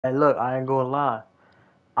Hey, look, I ain't gonna lie.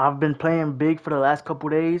 I've been playing big for the last couple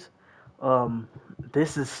days. Um,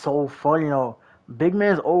 this is so fun, Big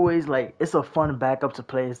man's always like it's a fun backup to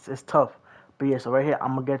play. It's tough, but yeah. So right here,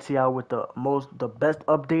 I'm gonna get to y'all with the best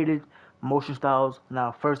updated motion styles.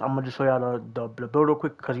 Now, first, I'm gonna just show y'all the build real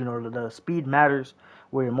quick because the speed matters.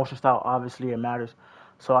 Where your motion style obviously it matters.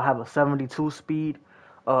 So I have a 72 speed.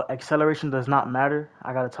 Acceleration does not matter.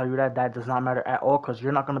 I gotta tell you that does not matter at all because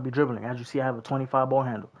you're not gonna be dribbling. As you see, I have a 25 ball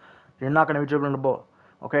handle. You're not gonna be dribbling the ball.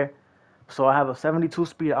 Okay. So I have a 72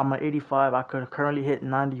 speed. I'm an 85. I could currently hit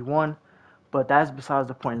 91, but that's besides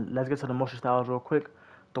the point. Let's get to the motion styles real quick.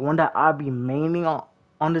 The one that I be maining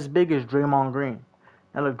on this big is Draymond Green.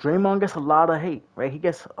 Now look, Draymond gets a lot of hate, right? He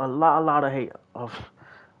gets a lot of hate.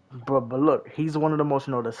 But look, he's one of the most,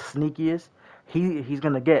 the sneakiest. He's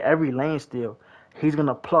gonna get every lane steal. He's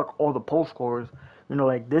gonna pluck all the post scorers.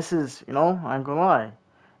 Like this is, I ain't gonna lie.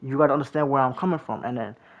 You gotta understand where I'm coming from, and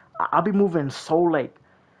then I'll be moving so like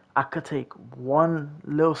I could take one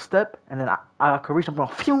little step and then I could reach. I'm going,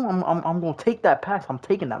 phew, I'm going to take that pass. I'm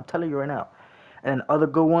taking that. I'm telling you right now. And then other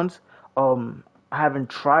good ones, I haven't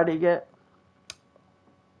tried it yet.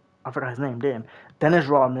 I forgot his name. Damn, Dennis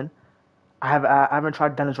Rodman. I haven't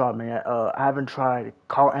tried Dennis Rodman yet. I haven't tried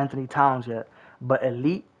Carl Anthony Towns yet. But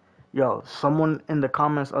Elite, yo, someone in the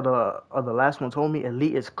comments of the last one told me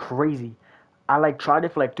Elite is crazy. I like tried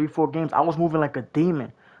it for like 3 4 games. I was moving like a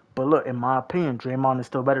demon. But look, in my opinion, Draymond is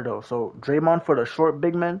still better though. So Draymond for the short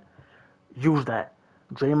big men, use that.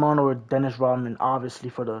 Draymond or Dennis Rodman, obviously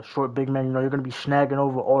for the short big men. You're gonna be snagging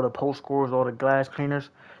over all the post scorers, all the glass cleaners.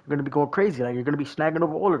 You're gonna be going crazy. Like you're gonna be snagging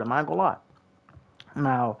over all of them. I ain't gonna lie.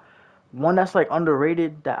 Now, one that's like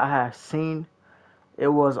underrated that I have seen, it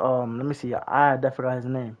was let me see, I definitely forgot his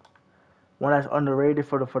name. One that's underrated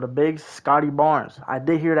for the bigs, Scotty Barnes. I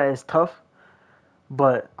did hear that it's tough,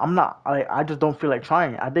 but I'm not. I just don't feel like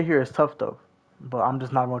trying it. I did hear it's tough though, but I'm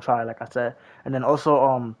just not gonna try it, like I said. And then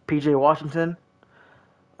also PJ Washington.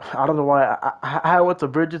 I don't know why I went to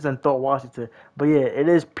Bridges and thought Washington, but yeah, it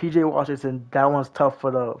is PJ Washington. That one's tough for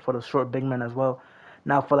the short big men as well.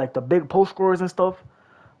 Now for like the big post scorers and stuff,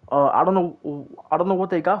 I don't know what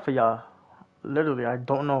they got for y'all. Literally, I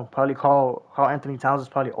don't know. Probably Carl Anthony Towns is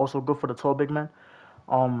probably also good for the tall big men.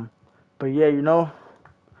 Um, but yeah,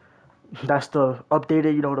 that's the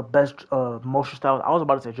updated, the best motion styles. I was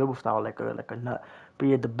about to say dribble style like a nut, but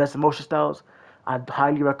yeah, the best motion styles. I'd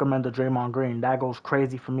highly recommend the Draymond Green. That goes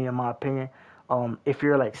crazy for me in my opinion. If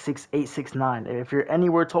you're like 6'8", 6'9", if you're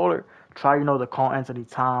anywhere taller, try the Carl Anthony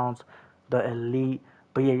Towns, the Elite.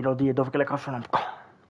 But yeah, don't forget like I'm trying.